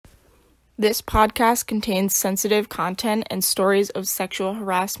This podcast contains sensitive content and stories of sexual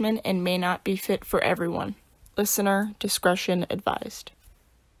harassment and may not be fit for everyone. Listener discretion advised.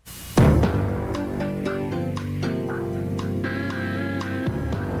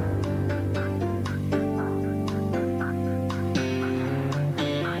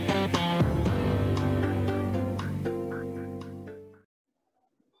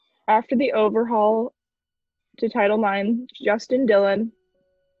 After the overhaul to Title IX, Justin Dillon,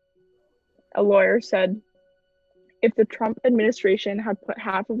 a lawyer, said, if the Trump administration had put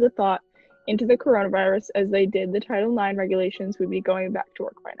half of the thought into the coronavirus as they did the Title IX regulations, we'd be going back to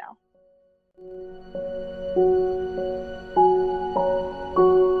work by now.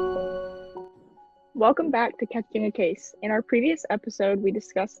 Welcome back to Catching a Case. In our previous episode, we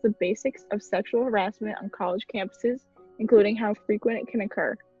discussed the basics of sexual harassment on college campuses, including how frequent it can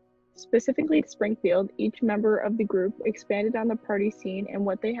occur. Specifically to Springfield, each member of the group expanded on the party scene and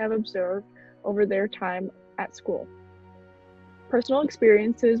what they have observed over their time at school. Personal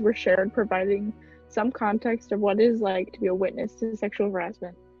experiences were shared, providing some context of what it is like to be a witness to sexual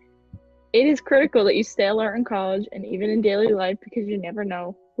harassment. It is critical that you stay alert in college and even in daily life because you never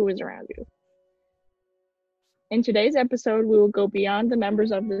know who is around you. In today's episode, we will go beyond the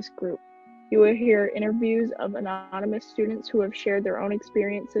members of this group. You will hear interviews of anonymous students who have shared their own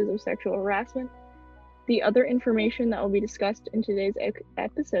experiences of sexual harassment. The other information that will be discussed in today's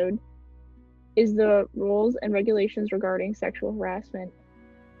episode is the rules and regulations regarding sexual harassment.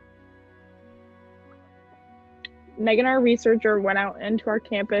 Megan, our researcher, went out into our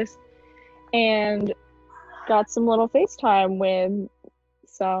campus and got some little FaceTime with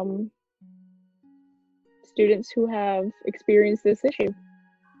some students who have experienced this issue.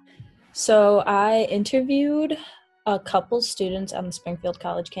 So I interviewed a couple students on the Springfield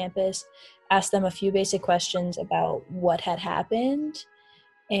College campus, asked them a few basic questions about what had happened.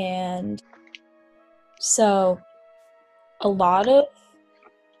 And so a lot of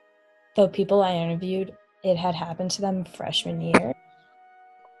the people I interviewed, it had happened to them freshman year.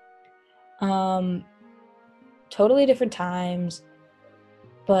 Totally different times,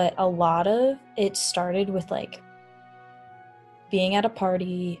 but a lot of it started with like being at a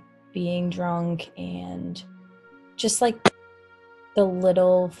party, being drunk, and just like the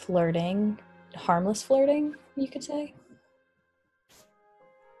little flirting, harmless flirting, you could say.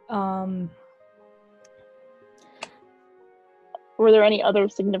 Were there any other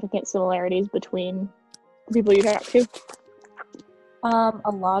significant similarities between the people you talked to?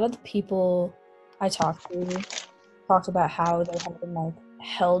 A lot of the people I talked to talked about how they had been like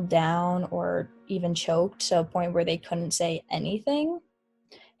held down or even choked to a point where they couldn't say anything,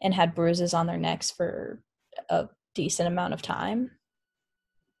 and had bruises on their necks for a decent amount of time.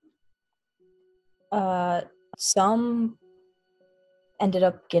 Some ended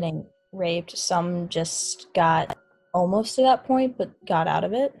up getting raped. Some just got almost to that point, but got out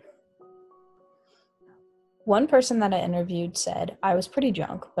of it. One person that I interviewed said, I was pretty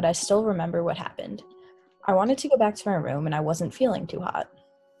drunk, but I still remember what happened. I wanted to go back to my room and I wasn't feeling too hot.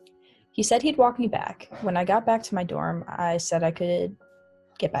 He said he'd walk me back. When I got back to my dorm, I said I could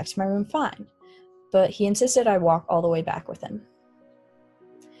get back to my room fine, but he insisted I walk all the way back with him.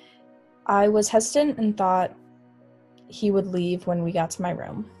 I was hesitant and thought he would leave when we got to my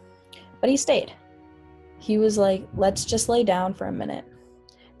room, but he stayed. He was like, let's just lay down for a minute.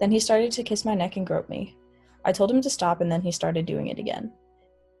 Then he started to kiss my neck and grope me. I told him to stop, and then he started doing it again.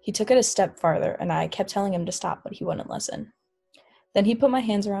 He took it a step farther, and I kept telling him to stop, but he wouldn't listen. Then he put my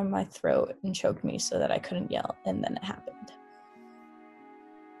hands around my throat and choked me so that I couldn't yell, and then it happened.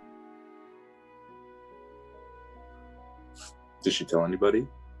 Did she tell anybody?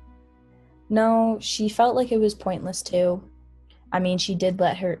 No, she felt like it was pointless too. I mean, she did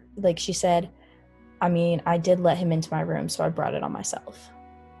let her, like she said, I did let him into my room, so I brought it on myself.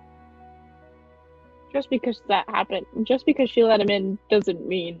 Just because that happened, just because she let him in doesn't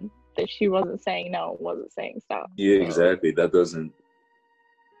mean that she wasn't saying no, wasn't saying stop. Yeah, exactly. That doesn't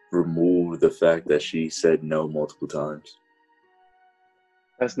remove the fact that she said no multiple times.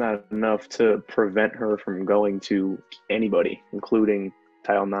 That's not enough to prevent her from going to anybody, including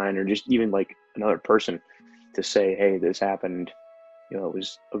Title IX or just even like another person, to say, hey, this happened. You know, it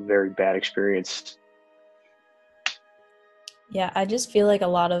was a very bad experience. Yeah, I just feel like a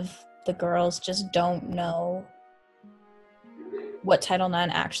lot of the girls just don't know what Title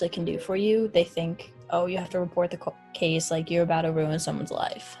IX actually can do for you. They think, oh, you have to report the case, like you're about to ruin someone's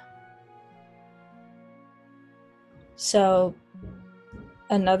life. So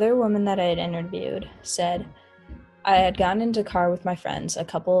another woman that I had interviewed said, I had gotten into a car with my friends, a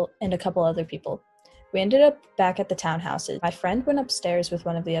couple other people. We ended up back at the townhouses. My friend went upstairs with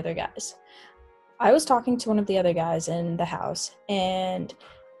one of the other guys. I was talking to one of the other guys in the house, and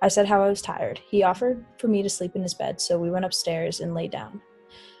I said how I was tired. He offered for me to sleep in his bed, so we went upstairs and lay down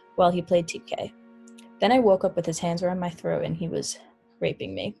while he played TK. Then I woke up with his hands around my throat, and he was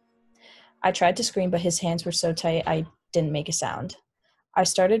raping me. I tried to scream, but his hands were so tight I didn't make a sound. I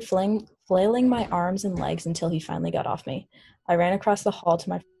started flailing my arms and legs until he finally got off me. I ran across the hall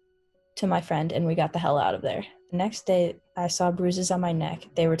to my friend, and we got the hell out of there. The next day, I saw bruises on my neck.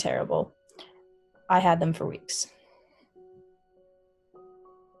 They were terrible. I had them for weeks.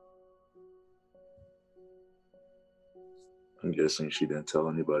 I'm guessing she didn't tell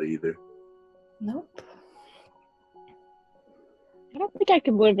anybody either. Nope. I don't think I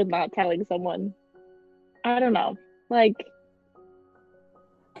could live with not telling someone. I don't know. Like,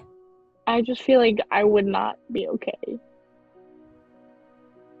 I just feel like I would not be okay.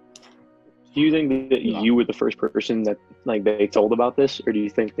 Do you think that you were the first person that like they told about this, or do you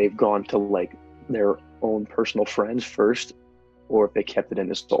think they've gone to like their own personal friends first, or if they kept it in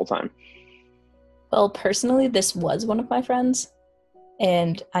this whole time? Well, personally, this was one of my friends,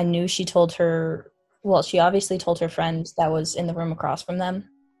 and I knew she told her, well, she obviously told her friend that was in the room across from them,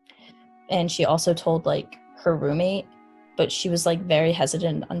 and she also told, like, her roommate, but she was, like, very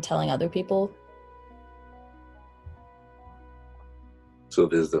hesitant on telling other people. So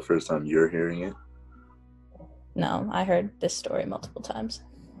this is the first time you're hearing it? No, I heard this story multiple times.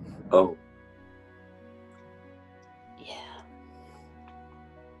 Oh. Yeah.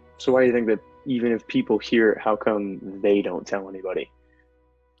 So why do you think that even if people hear it, how come they don't tell anybody?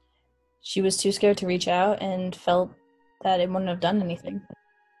 She was too scared to reach out and felt that it wouldn't have done anything.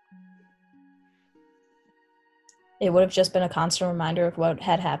 It would have just been a constant reminder of what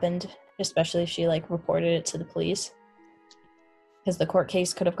had happened, especially if she, like, reported it to the police. Because the court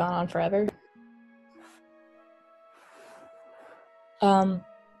case could have gone on forever.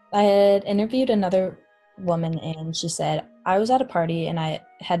 I had interviewed another woman, and she said, I was at a party and I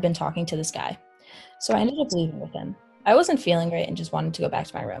had been talking to this guy. So I ended up leaving with him. I wasn't feeling great and just wanted to go back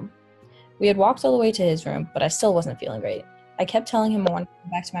to my room. We had walked all the way to his room, but I still wasn't feeling great. I kept telling him I wanted to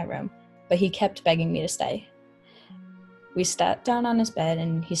go back to my room, but he kept begging me to stay. We sat down on his bed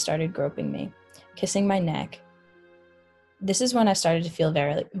and he started groping me, kissing my neck. This is when I started to feel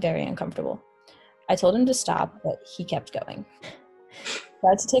very, very uncomfortable. I told him to stop, but he kept going. I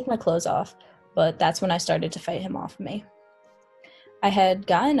tried to take my clothes off, but that's when I started to fight him off me. I had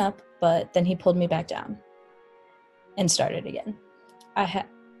gotten up, but then he pulled me back down and started again.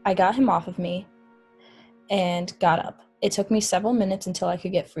 I got him off of me and got up. It took me several minutes until I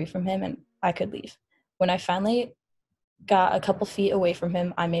could get free from him and I could leave. When I finally got a couple feet away from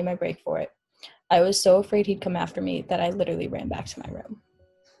him, I made my break for it. I was so afraid he'd come after me that I literally ran back to my room.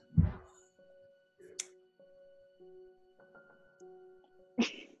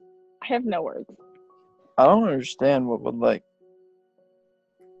 I have no words. I don't understand what would like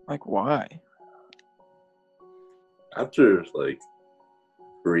why? After, like,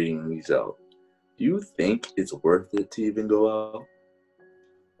 reading these out, do you think it's worth it to even go out?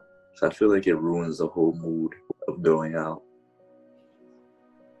 So I feel like it ruins the whole mood of going out.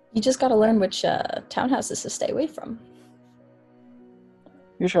 You just gotta learn which townhouses to stay away from.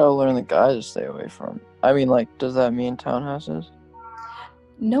 You gotta learn the guy to stay away from. I mean, like, does that mean townhouses?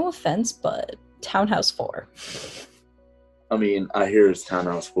 No offense, but Townhouse 4. I mean, I hear it's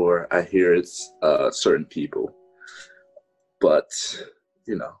Townhouse 4. I hear it's certain people. But,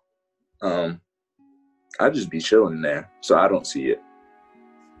 you know, I'd just be chilling there. So I don't see it.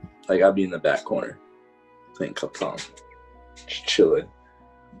 Like, I'd be in the back corner playing Cupcom. Just chilling.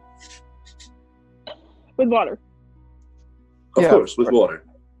 With water. Of course, with water.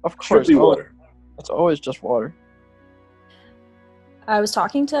 Of course. Strictly water. It's always just water. I was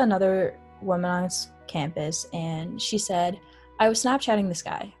talking to another woman on campus, and she said, I was Snapchatting this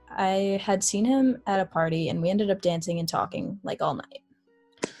guy. I had seen him at a party, and we ended up dancing and talking, like, all night.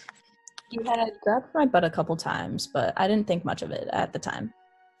 He had grabbed my butt a couple times, but I didn't think much of it at the time.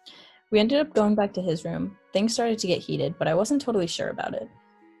 We ended up going back to his room. Things started to get heated, but I wasn't totally sure about it.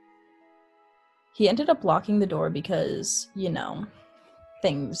 He ended up locking the door because, you know,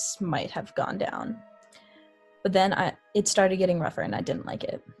 things might have gone down. But then it started getting rougher and I didn't like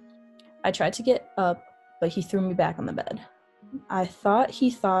it. I tried to get up, but he threw me back on the bed. I thought he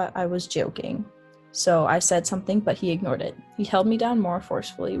thought I was joking, so I said something, but he ignored it. He held me down more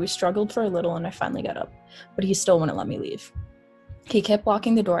forcefully. We struggled for a little and I finally got up, but he still wouldn't let me leave. He kept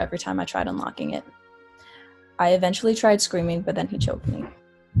locking the door every time I tried unlocking it. I eventually tried screaming, but then he choked me.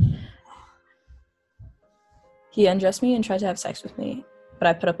 He undressed me and tried to have sex with me, but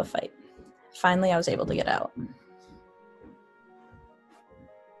I put up a fight. Finally, I was able to get out.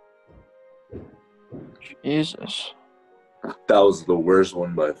 Jesus. That was the worst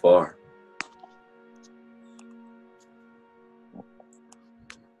one by far.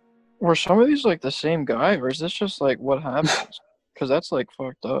 Were some of these like the same guy, or is this just like what happens? Because that's like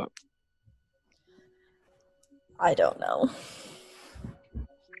fucked up. I don't know.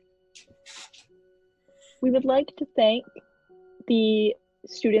 We would like to thank the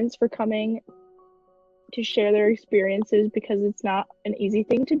students for coming to share their experiences, because it's not an easy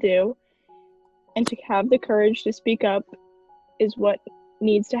thing to do. And to have the courage to speak up is what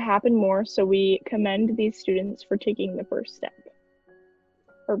needs to happen more, so we commend these students for taking the first step.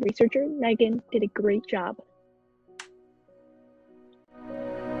 Our researcher, Megan, did a great job.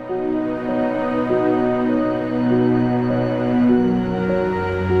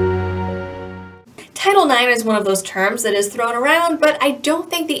 Title IX is one of those terms that is thrown around, but I don't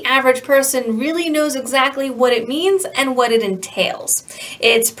think the average person really knows exactly what it means and what it entails.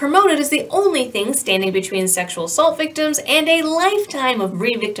 It's promoted as the only thing standing between sexual assault victims and a lifetime of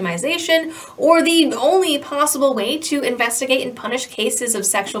re-victimization, or the only possible way to investigate and punish cases of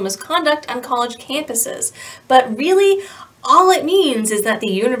sexual misconduct on college campuses. But really, all it means is that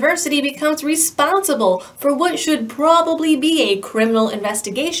the university becomes responsible for what should probably be a criminal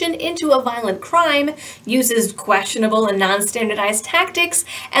investigation into a violent crime, uses questionable and non-standardized tactics,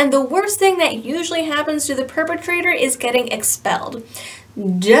 and the worst thing that usually happens to the perpetrator is getting expelled.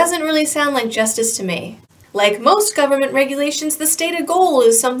 Doesn't really sound like justice to me. Like most government regulations, the stated goal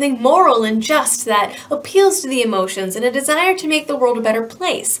is something moral and just that appeals to the emotions and a desire to make the world a better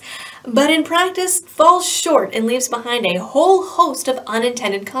place, but in practice falls short and leaves behind a whole host of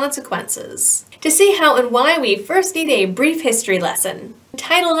unintended consequences. To see how and why, we first need a brief history lesson.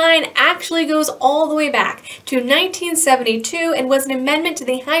 Title IX actually goes all the way back to 1972 and was an amendment to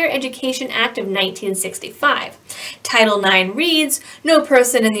the Higher Education Act of 1965. Title IX reads, "No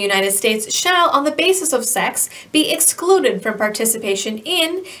person in the United States shall, on the basis of sex, be excluded from participation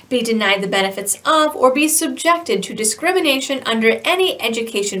in, be denied the benefits of, or be subjected to discrimination under any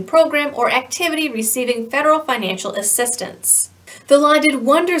education program or activity receiving federal financial assistance." The law did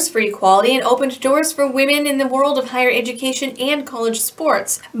wonders for equality and opened doors for women in the world of higher education and college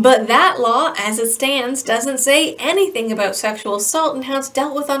sports. But that law, as it stands, doesn't say anything about sexual assault and how it's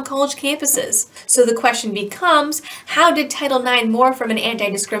dealt with on college campuses. So the question becomes, how did Title IX morph from an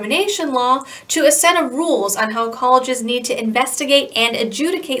anti-discrimination law to a set of rules on how colleges need to investigate and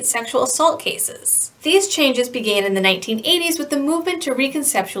adjudicate sexual assault cases? These changes began in the 1980s with the movement to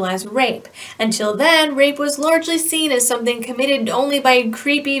reconceptualize rape. Until then, rape was largely seen as something committed only by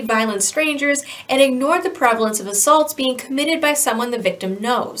creepy, violent strangers and ignored the prevalence of assaults being committed by someone the victim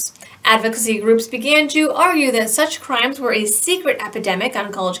knows. Advocacy groups began to argue that such crimes were a secret epidemic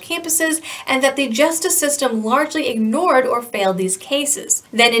on college campuses and that the justice system largely ignored or failed these cases.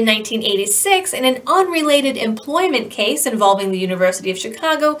 Then in 1986, in an unrelated employment case involving the University of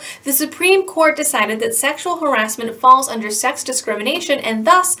Chicago, the Supreme Court decided that sexual harassment falls under sex discrimination and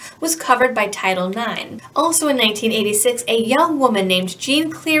thus was covered by Title IX. Also in 1986, a young woman named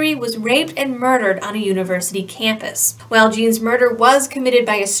Jean Cleary was raped and murdered on a university campus. While Jean's murder was committed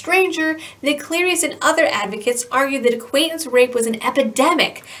by a stranger, the Clearys and other advocates argued that acquaintance rape was an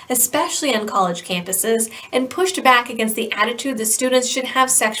epidemic, especially on college campuses, and pushed back against the attitude that students should have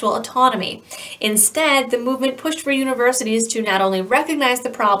sexual autonomy. Instead, the movement pushed for universities to not only recognize the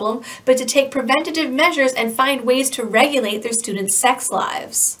problem, but to take preventative measures and find ways to regulate their students' sex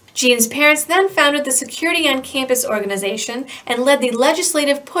lives. Jean's parents then founded the Security on Campus organization and led the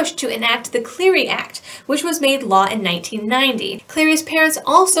legislative push to enact the Cleary Act, which was made law in 1990. Cleary's parents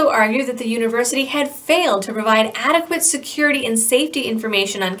also argued that the university had failed to provide adequate security and safety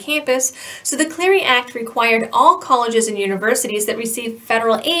information on campus, so the Cleary Act required all colleges and universities that receive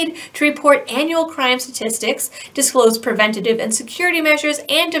federal aid to report annual crime statistics, disclose preventative and security measures,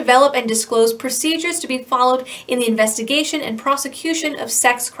 and develop and disclose procedures to be followed in the investigation and prosecution of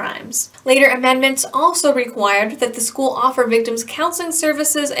sex crimes. Later amendments also required that the school offer victims counseling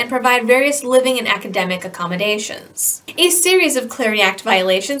services and provide various living and academic accommodations. A series of Cleary Act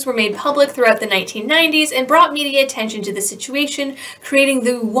violations were made public throughout the 1990s and brought media attention to the situation, creating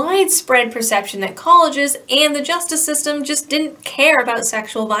the widespread perception that colleges and the justice system just didn't care about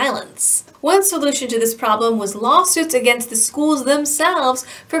sexual violence. One solution to this problem was lawsuits against the schools themselves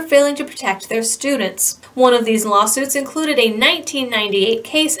for failing to protect their students. One of these lawsuits included a 1998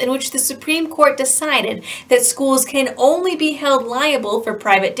 case in which the Supreme Court decided that schools can only be held liable for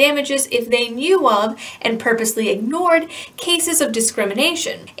private damages if they knew of and purposely ignored cases of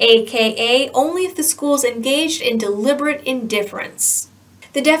discrimination, aka only if the schools engaged in deliberate indifference.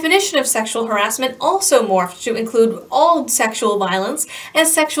 The definition of sexual harassment also morphed to include all sexual violence,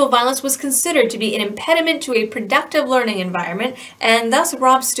 as sexual violence was considered to be an impediment to a productive learning environment and thus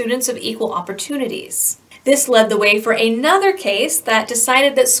robbed students of equal opportunities. This led the way for another case that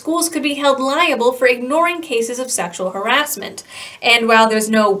decided that schools could be held liable for ignoring cases of sexual harassment. And while there's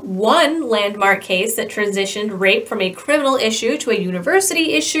no one landmark case that transitioned rape from a criminal issue to a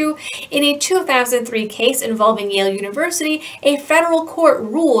university issue, in a 2003 case involving Yale University, a federal court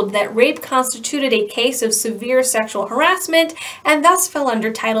ruled that rape constituted a case of severe sexual harassment and thus fell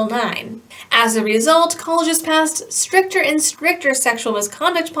under Title IX. As a result, colleges passed stricter and stricter sexual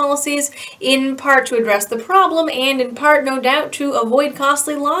misconduct policies, in part to address the problem and in part, no doubt, to avoid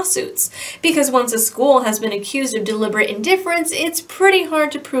costly lawsuits. Because once a school has been accused of deliberate indifference, it's pretty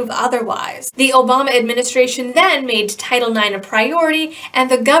hard to prove otherwise. The Obama administration then made Title IX a priority,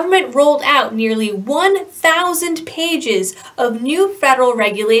 and the government rolled out nearly 1,000 pages of new federal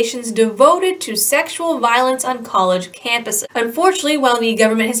regulations devoted to sexual violence on college campuses. Unfortunately, while the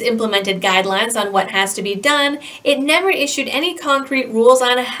government has implemented guidelines on what has to be done, it never issued any concrete rules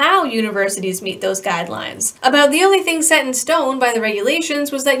on how universities meet those guidelines. About the only thing set in stone by the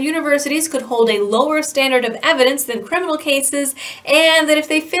regulations was that universities could hold a lower standard of evidence than criminal cases, and that if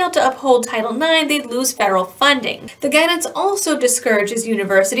they failed to uphold Title IX, they'd lose federal funding. The guidance also discourages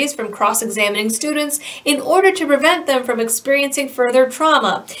universities from cross-examining students in order to prevent them from experiencing further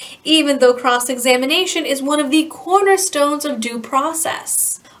trauma, even though cross-examination is one of the cornerstones of due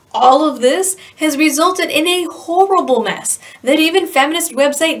process. All of this has resulted in a horrible mess that even feminist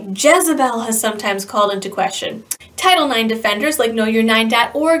website Jezebel has sometimes called into question. Title IX defenders like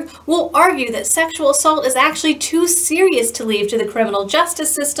KnowYour9.org will argue that sexual assault is actually too serious to leave to the criminal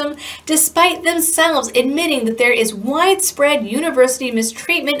justice system, despite themselves admitting that there is widespread university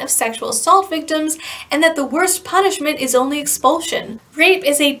mistreatment of sexual assault victims and that the worst punishment is only expulsion. Rape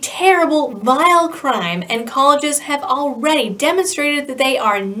is a terrible, vile crime, and colleges have already demonstrated that they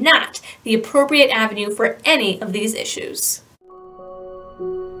are not the appropriate avenue for any of these issues.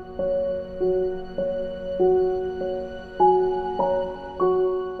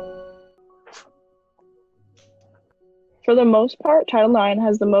 For the most part, Title IX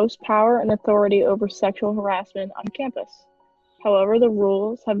has the most power and authority over sexual harassment on campus. However, the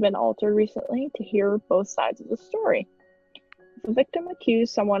rules have been altered recently to hear both sides of the story. If a victim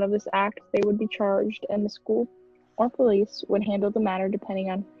accused someone of this act, they would be charged, and the school or police would handle the matter depending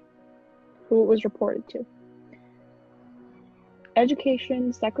on who it was reported to.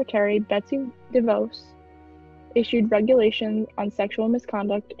 Education Secretary Betsy DeVos issued regulations on sexual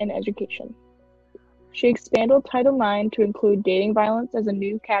misconduct in education. She expanded Title IX to include dating violence as a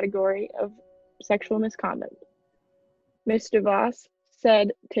new category of sexual misconduct. Ms. DeVos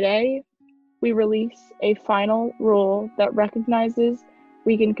said, "Today, we release a final rule that recognizes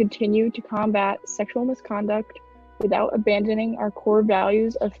we can continue to combat sexual misconduct without abandoning our core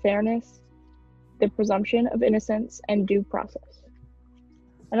values of fairness, the presumption of innocence, and due process."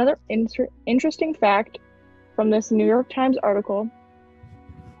 Another interesting fact from this New York Times article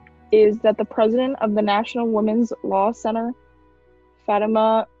is that the president of the National Women's Law Center,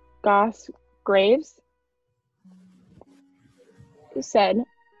 Fatima Goss Graves, said,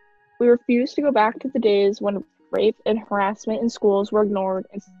 "We refuse to go back to the days when rape and harassment in schools were ignored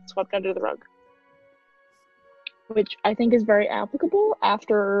and swept under the rug," which I think is very applicable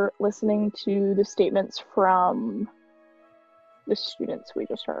after listening to the statements from the students we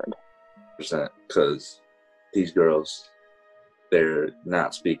just heard. Because these girls, they're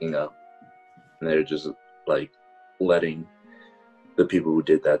not speaking up, and they're just like letting the people who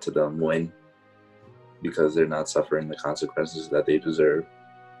did that to them win because they're not suffering the consequences that they deserve,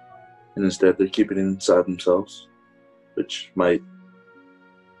 and instead they're keeping it inside themselves, which might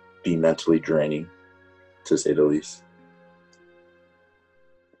be mentally draining, to say the least.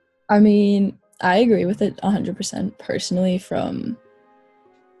 I mean, I agree with it 100% personally from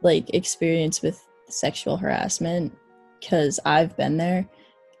like experience with sexual harassment, because I've been there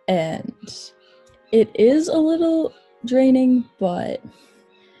and it is a little draining, but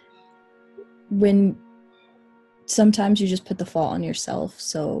when sometimes you just put the fault on yourself,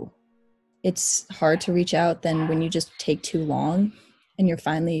 so it's hard to reach out. Then when you just take too long and you're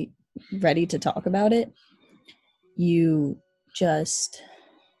finally ready to talk about it, you just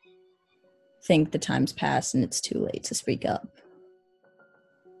think the time's passed and it's too late to speak up.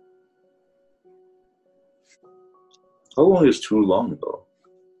 How long is too long, though?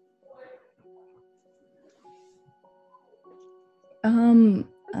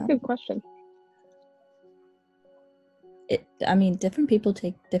 Good question. I mean, different people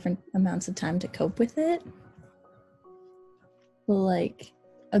take different amounts of time to cope with it. Like,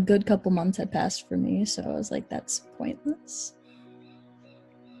 a good couple months had passed for me, so I was like, that's pointless.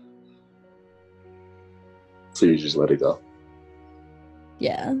 So you just let it go.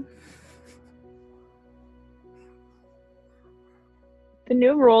 Yeah. The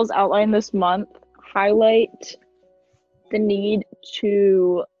new rules outlined this month highlight the need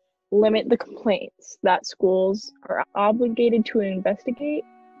to limit the complaints that schools are obligated to investigate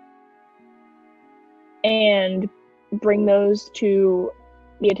and bring those to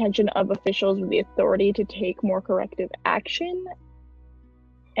the attention of officials with the authority to take more corrective action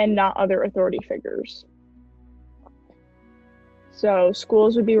and not other authority figures. So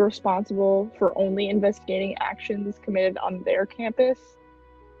schools would be responsible for only investigating actions committed on their campus.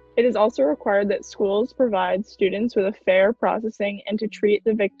 It is also required that schools provide students with a fair processing and to treat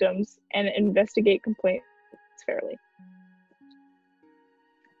the victims and investigate complaints fairly.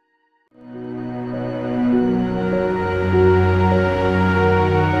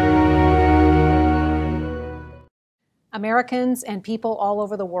 Americans and people all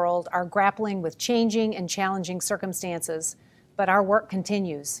over the world are grappling with changing and challenging circumstances, but our work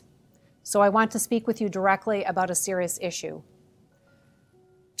continues. So I want to speak with you directly about a serious issue.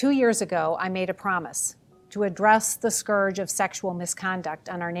 2 years ago, I made a promise to address the scourge of sexual misconduct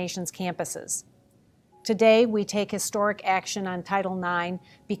on our nation's campuses. Today, we take historic action on Title IX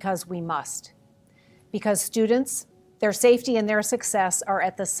because we must. Because students, their safety and their success are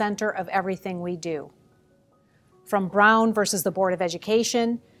at the center of everything we do. From Brown versus the Board of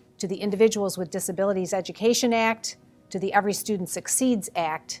Education, to the Individuals with Disabilities Education Act, to the Every Student Succeeds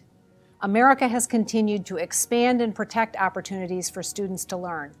Act, America has continued to expand and protect opportunities for students to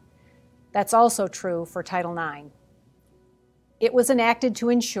learn. That's also true for Title IX. It was enacted to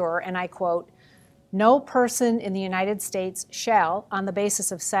ensure, and I quote, "No person in the United States shall, on the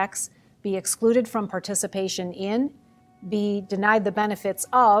basis of sex, be excluded from participation in, be denied the benefits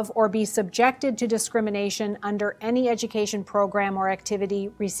of, or be subjected to discrimination under any education program or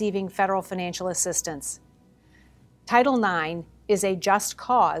activity receiving federal financial assistance." Title IX is a just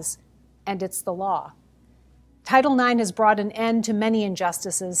cause, and it's the law. Title IX has brought an end to many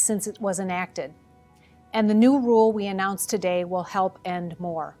injustices since it was enacted, and the new rule we announced today will help end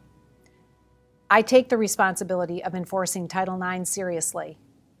more. I take the responsibility of enforcing Title IX seriously.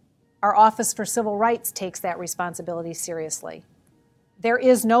 Our Office for Civil Rights takes that responsibility seriously. There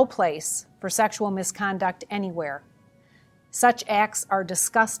is no place for sexual misconduct anywhere. Such acts are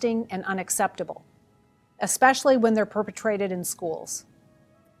disgusting and unacceptable, especially when they're perpetrated in schools.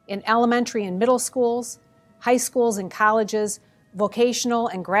 In elementary and middle schools, high schools and colleges, vocational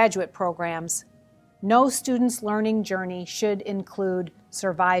and graduate programs, no student's learning journey should include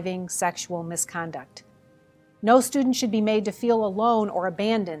surviving sexual misconduct. No student should be made to feel alone or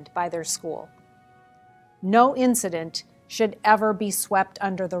abandoned by their school. No incident should ever be swept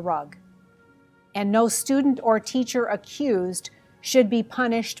under the rug. And no student or teacher accused should be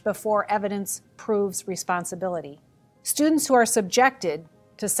punished before evidence proves responsibility. Students who are subjected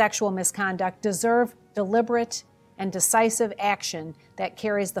to sexual misconduct deserve deliberate and decisive action that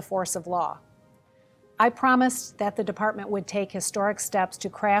carries the force of law. I promised that the department would take historic steps to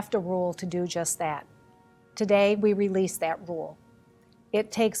craft a rule to do just that. Today, we release that rule.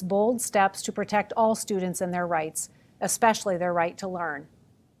 It takes bold steps to protect all students and their rights, especially their right to learn.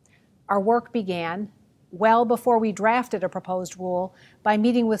 Our work began well before we drafted a proposed rule by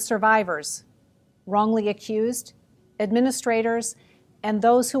meeting with survivors, wrongly accused, administrators, and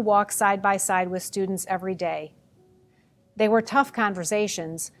those who walk side by side with students every day. They were tough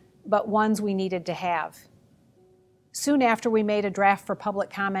conversations, but ones we needed to have. Soon after we made a draft for public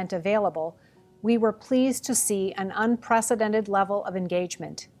comment available, we were pleased to see an unprecedented level of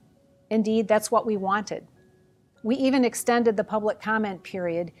engagement. Indeed, that's what we wanted. We even extended the public comment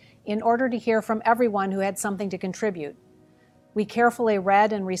period in order to hear from everyone who had something to contribute. We carefully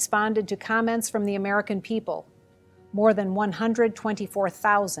read and responded to comments from the American people, more than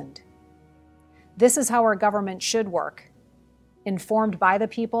 124,000. This is how our government should work: informed by the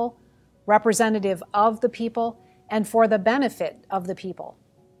people, representative of the people, and for the benefit of the people.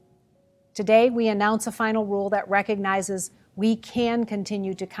 Today, we announce a final rule that recognizes we can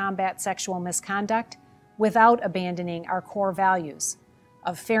continue to combat sexual misconduct without abandoning our core values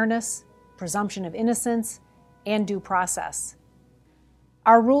of fairness, presumption of innocence, and due process.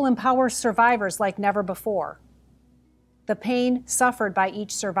 Our rule empowers survivors like never before. The pain suffered by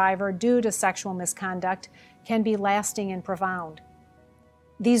each survivor due to sexual misconduct can be lasting and profound.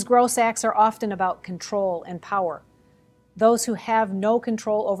 These gross acts are often about control and power. Those who have no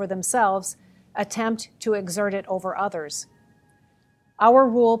control over themselves attempt to exert it over others. Our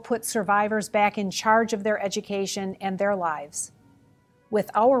rule puts survivors back in charge of their education and their lives. With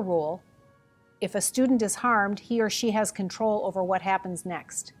our rule, if a student is harmed, he or she has control over what happens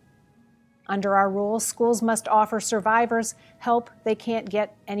next. Under our rules, schools must offer survivors help they can't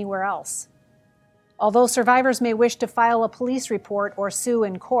get anywhere else. Although survivors may wish to file a police report or sue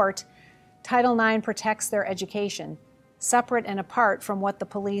in court, Title IX protects their education, separate and apart from what the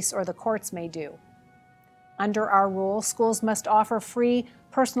police or the courts may do. Under our rule, schools must offer free,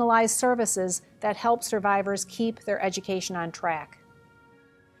 personalized services that help survivors keep their education on track.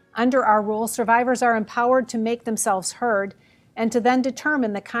 Under our rule, survivors are empowered to make themselves heard and to then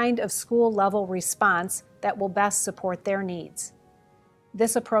determine the kind of school-level response that will best support their needs.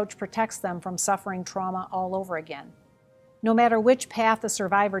 This approach protects them from suffering trauma all over again. No matter which path a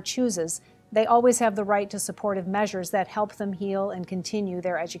survivor chooses, they always have the right to supportive measures that help them heal and continue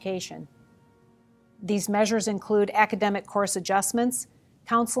their education. These measures include academic course adjustments,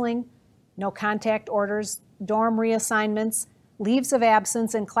 counseling, no contact orders, dorm reassignments, leaves of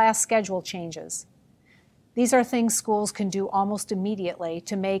absence, and class schedule changes. These are things schools can do almost immediately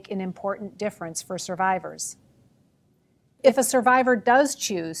to make an important difference for survivors. If a survivor does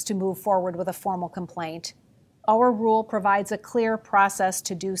choose to move forward with a formal complaint, our rule provides a clear process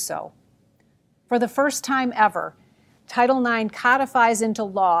to do so. For the first time ever, Title IX codifies into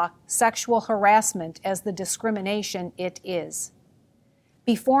law sexual harassment as the discrimination it is.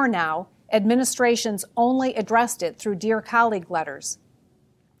 Before now, administrations only addressed it through Dear Colleague letters,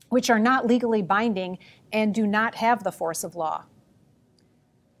 which are not legally binding and do not have the force of law.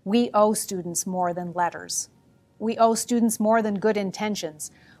 We owe students more than letters. We owe students more than good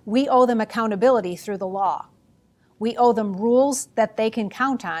intentions. We owe them accountability through the law. We owe them rules that they can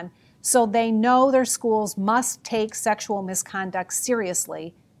count on so they know their schools must take sexual misconduct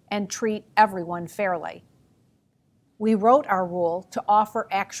seriously and treat everyone fairly. We wrote our rule to offer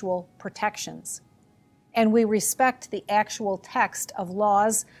actual protections, and we respect the actual text of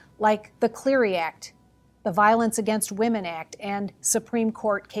laws like the Clery Act, the Violence Against Women Act, and Supreme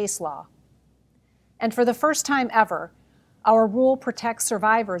Court case law. And for the first time ever, our rule protects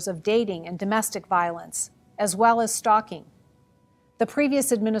survivors of dating and domestic violence, as well as stalking. The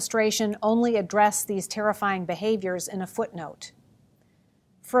previous administration only addressed these terrifying behaviors in a footnote.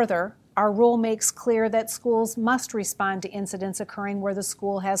 Further, our rule makes clear that schools must respond to incidents occurring where the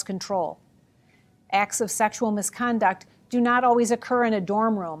school has control. Acts of sexual misconduct do not always occur in a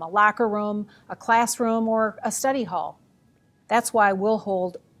dorm room, a locker room, a classroom, or a study hall. That's why we'll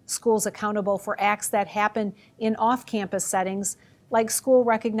hold schools accountable for acts that happen in off-campus settings like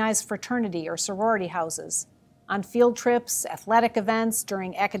school-recognized fraternity or sorority houses, on field trips, athletic events,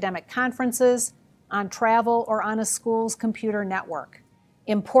 during academic conferences, on travel, or on a school's computer network.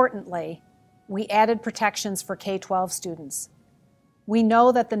 Importantly, we added protections for K-12 students. We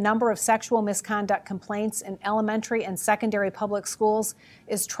know that the number of sexual misconduct complaints in elementary and secondary public schools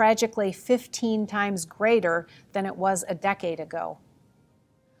is tragically 15 times greater than it was a decade ago.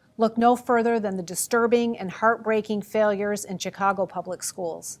 Look no further than the disturbing and heartbreaking failures in Chicago public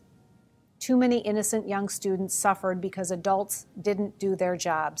schools. Too many innocent young students suffered because adults didn't do their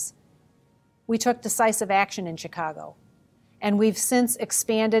jobs. We took decisive action in Chicago, and we've since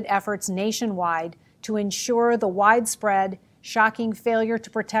expanded efforts nationwide to ensure the widespread, shocking failure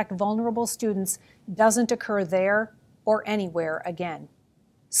to protect vulnerable students doesn't occur there or anywhere again.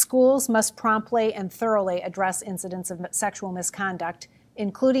 Schools must promptly and thoroughly address incidents of sexual misconduct,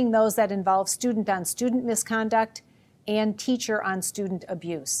 including those that involve student-on-student misconduct and teacher-on-student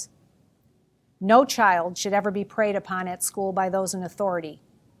abuse. No child should ever be preyed upon at school by those in authority,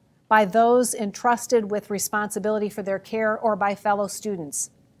 by those entrusted with responsibility for their care, or by fellow students.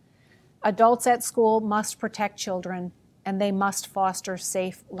 Adults at school must protect children, and they must foster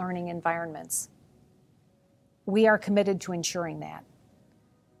safe learning environments. We are committed to ensuring that.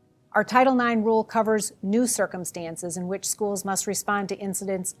 Our Title IX rule covers new circumstances in which schools must respond to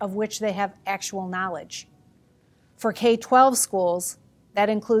incidents of which they have actual knowledge. For K-12 schools, that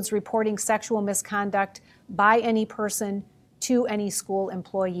includes reporting sexual misconduct by any person to any school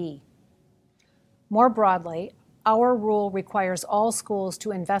employee. More broadly, our rule requires all schools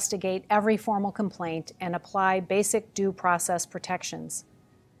to investigate every formal complaint and apply basic due process protections.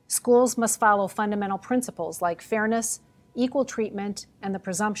 Schools must follow fundamental principles like fairness, equal treatment, and the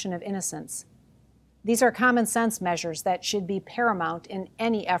presumption of innocence. These are common sense measures that should be paramount in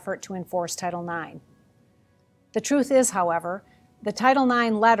any effort to enforce Title IX. The truth is, however, the Title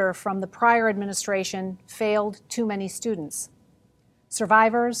IX letter from the prior administration failed too many students.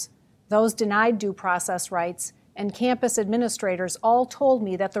 Survivors, those denied due process rights, and campus administrators all told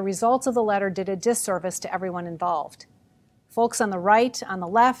me that the results of the letter did a disservice to everyone involved. Folks on the right, on the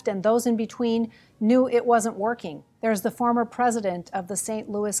left, and those in between knew it wasn't working. There's the former president of the St.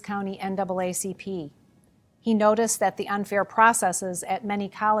 Louis County NAACP. He noticed that the unfair processes at many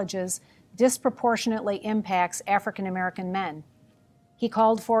colleges disproportionately impacts African American men. He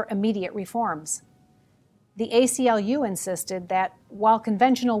called for immediate reforms. The ACLU insisted that while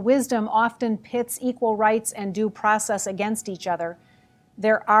conventional wisdom often pits equal rights and due process against each other,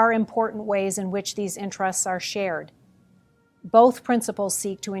 there are important ways in which these interests are shared. Both principles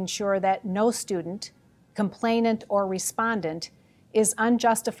seek to ensure that no student, complainant, or respondent is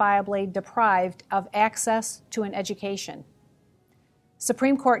unjustifiably deprived of access to an education.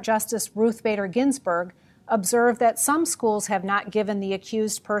 Supreme Court Justice Ruth Bader Ginsburg observed that some schools have not given the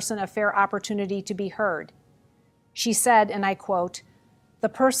accused person a fair opportunity to be heard. She said, and I quote, "The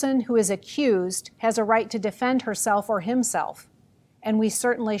person who is accused has a right to defend herself or himself, and we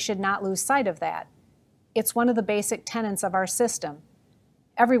certainly should not lose sight of that. It's one of the basic tenets of our system.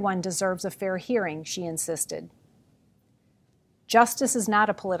 Everyone deserves a fair hearing," she insisted. Justice is not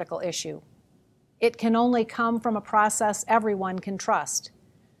a political issue. It can only come from a process everyone can trust,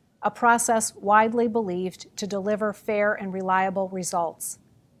 a process widely believed to deliver fair and reliable results.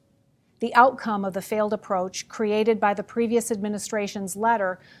 The outcome of the failed approach created by the previous administration's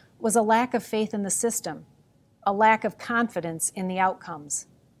letter was a lack of faith in the system, a lack of confidence in the outcomes.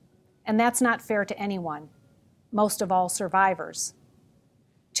 And that's not fair to anyone, most of all survivors.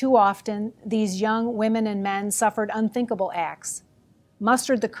 Too often, these young women and men suffered unthinkable acts,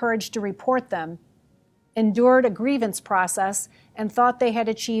 mustered the courage to report them, endured a grievance process, and thought they had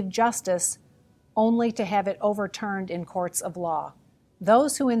achieved justice, only to have it overturned in courts of law.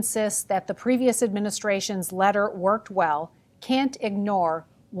 Those who insist that the previous administration's letter worked well can't ignore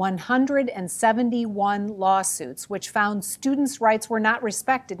 171 lawsuits which found students' rights were not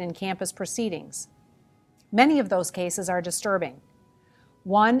respected in campus proceedings. Many of those cases are disturbing.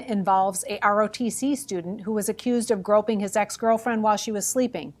 One involves a ROTC student who was accused of groping his ex-girlfriend while she was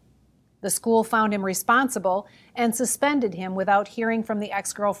sleeping. The school found him responsible and suspended him without hearing from the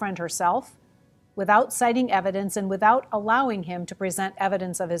ex-girlfriend herself, without citing evidence, and without allowing him to present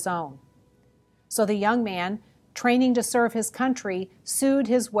evidence of his own. So the young man, training to serve his country, sued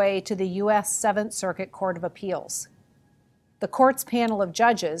his way to the U.S. Seventh Circuit Court of Appeals. The court's panel of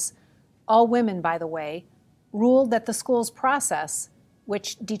judges, all women by the way, ruled that the school's process,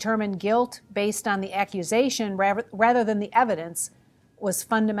 which determined guilt based on the accusation rather than the evidence, was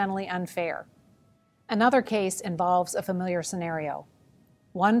fundamentally unfair. Another case involves a familiar scenario.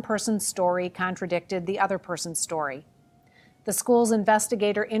 One person's story contradicted the other person's story. The school's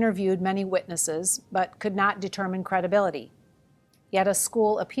investigator interviewed many witnesses, but could not determine credibility. Yet a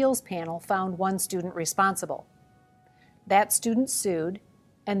school appeals panel found one student responsible. That student sued,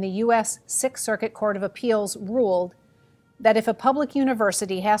 and the U.S. Sixth Circuit Court of Appeals ruled that if a public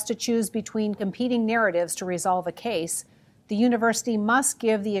university has to choose between competing narratives to resolve a case, the university must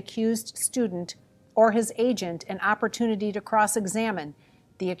give the accused student or his agent an opportunity to cross-examine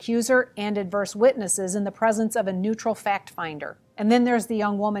the accuser and adverse witnesses in the presence of a neutral fact finder. And then there's the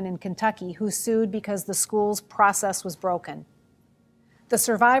young woman in Kentucky who sued because the school's process was broken. The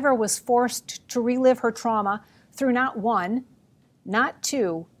survivor was forced to relive her trauma through not one, not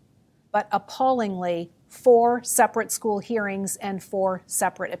two, but appallingly 4 separate school hearings and 4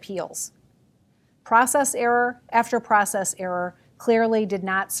 separate appeals. Process error after process error clearly did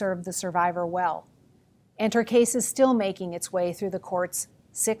not serve the survivor well, and her case is still making its way through the courts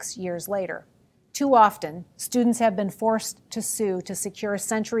 6 years later. Too often, students have been forced to sue to secure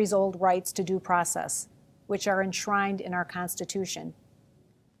centuries-old rights to due process, which are enshrined in our Constitution.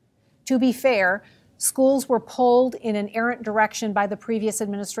 To be fair, schools were pulled in an errant direction by the previous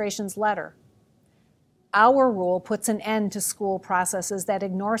administration's letter. Our rule puts an end to school processes that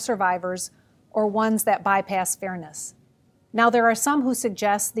ignore survivors or ones that bypass fairness. Now, there are some who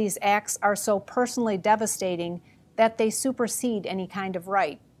suggest these acts are so personally devastating that they supersede any kind of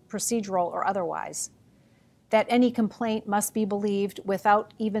right, procedural or otherwise, that any complaint must be believed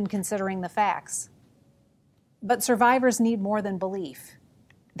without even considering the facts. But survivors need more than belief.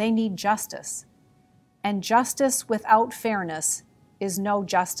 They need justice. And justice without fairness is no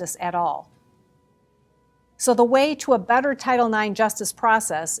justice at all. So the way to a better Title IX justice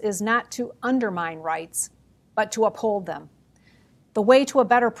process is not to undermine rights, but to uphold them. The way to a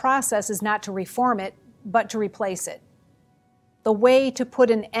better process is not to reform it, but to replace it. The way to put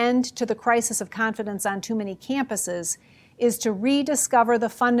an end to the crisis of confidence on too many campuses is to rediscover the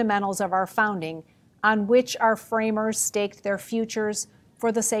fundamentals of our founding on which our framers staked their futures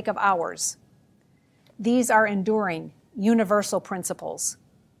for the sake of ours. These are enduring, universal principles.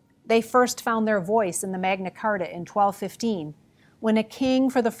 They first found their voice in the Magna Carta in 1215, when a king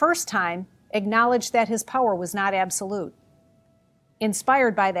for the first time acknowledged that his power was not absolute.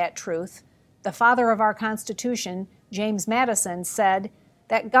 Inspired by that truth, the father of our Constitution, James Madison, said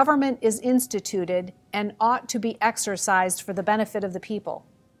that government is instituted and ought to be exercised for the benefit of the people.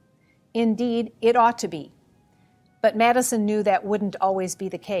 Indeed, it ought to be. But Madison knew that wouldn't always be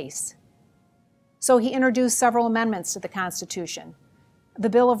the case. So he introduced several amendments to the Constitution, the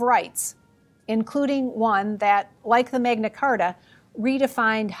Bill of Rights, including one that, like the Magna Carta,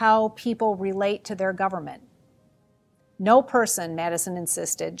 redefined how people relate to their government. No person, Madison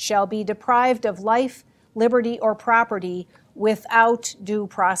insisted, shall be deprived of life, liberty, or property without due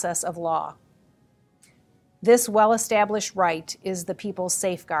process of law. This well-established right is the people's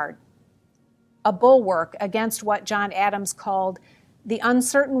safeguard, a bulwark against what John Adams called the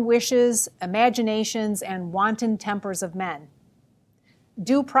uncertain wishes, imaginations, and wanton tempers of men.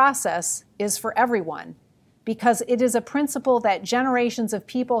 Due process is for everyone because it is a principle that generations of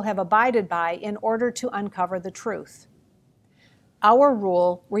people have abided by in order to uncover the truth. Our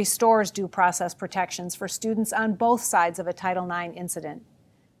rule restores due process protections for students on both sides of a Title IX incident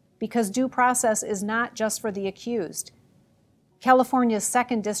because due process is not just for the accused. California's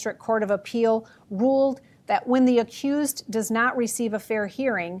Second District Court of Appeal ruled that when the accused does not receive a fair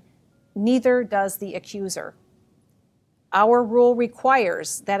hearing, neither does the accuser. Our rule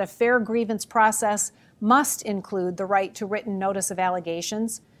requires that a fair grievance process must include the right to written notice of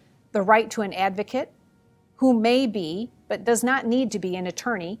allegations, the right to an advocate, who may be, but does not need to be, an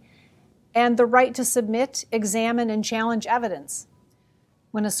attorney, and the right to submit, examine, and challenge evidence.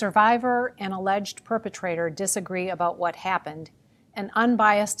 When a survivor and alleged perpetrator disagree about what happened, an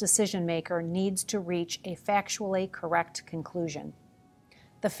unbiased decision maker needs to reach a factually correct conclusion.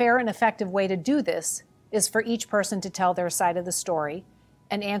 The fair and effective way to do this is for each person to tell their side of the story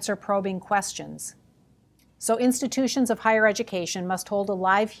and answer probing questions. So institutions of higher education must hold a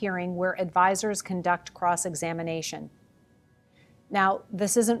live hearing where advisors conduct cross-examination. Now,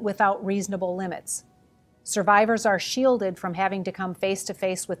 this isn't without reasonable limits. Survivors are shielded from having to come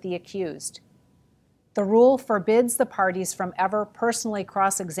face-to-face with the accused. The rule forbids the parties from ever personally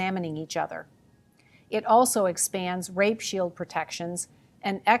cross-examining each other. It also expands rape shield protections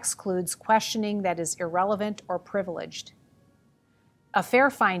and excludes questioning that is irrelevant or privileged. A fair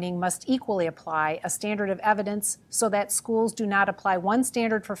finding must equally apply a standard of evidence so that schools do not apply one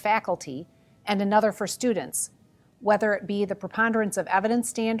standard for faculty and another for students, whether it be the preponderance of evidence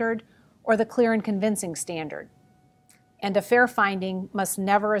standard or the clear and convincing standard. And a fair finding must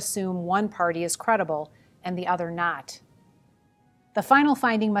never assume one party is credible and the other not. The final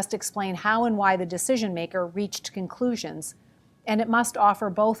finding must explain how and why the decision maker reached conclusions, and it must offer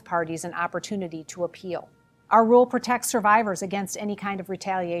both parties an opportunity to appeal. Our rule protects survivors against any kind of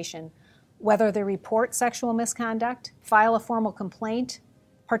retaliation, whether they report sexual misconduct, file a formal complaint,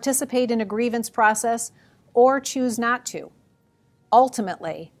 participate in a grievance process, or choose not to.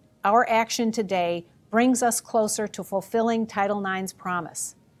 Ultimately, our action today brings us closer to fulfilling Title IX's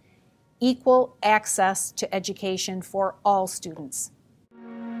promise: equal access to education for all students.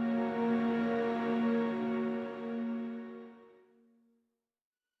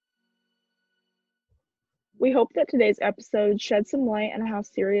 We hope that today's episode shed some light on how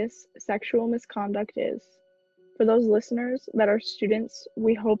serious sexual misconduct is. For those listeners that are students,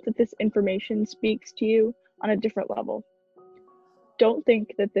 we hope that this information speaks to you on a different level. Don't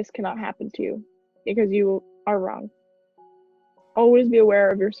think that this cannot happen to you, because you are wrong. Always be aware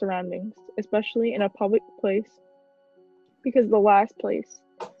of your surroundings, especially in a public place, because the last place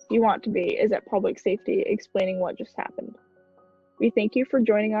you want to be is at public safety explaining what just happened. We thank you for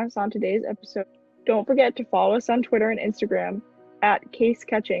joining us on today's episode. Don't forget to follow us on Twitter and Instagram at Case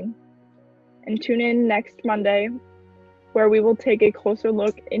Catching, and tune in next Monday, where we will take a closer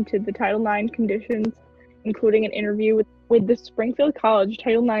look into the Title IX conditions, including an interview with the Springfield College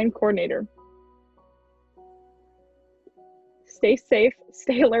Title IX coordinator. Stay safe,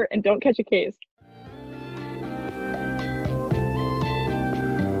 stay alert, and don't catch a case.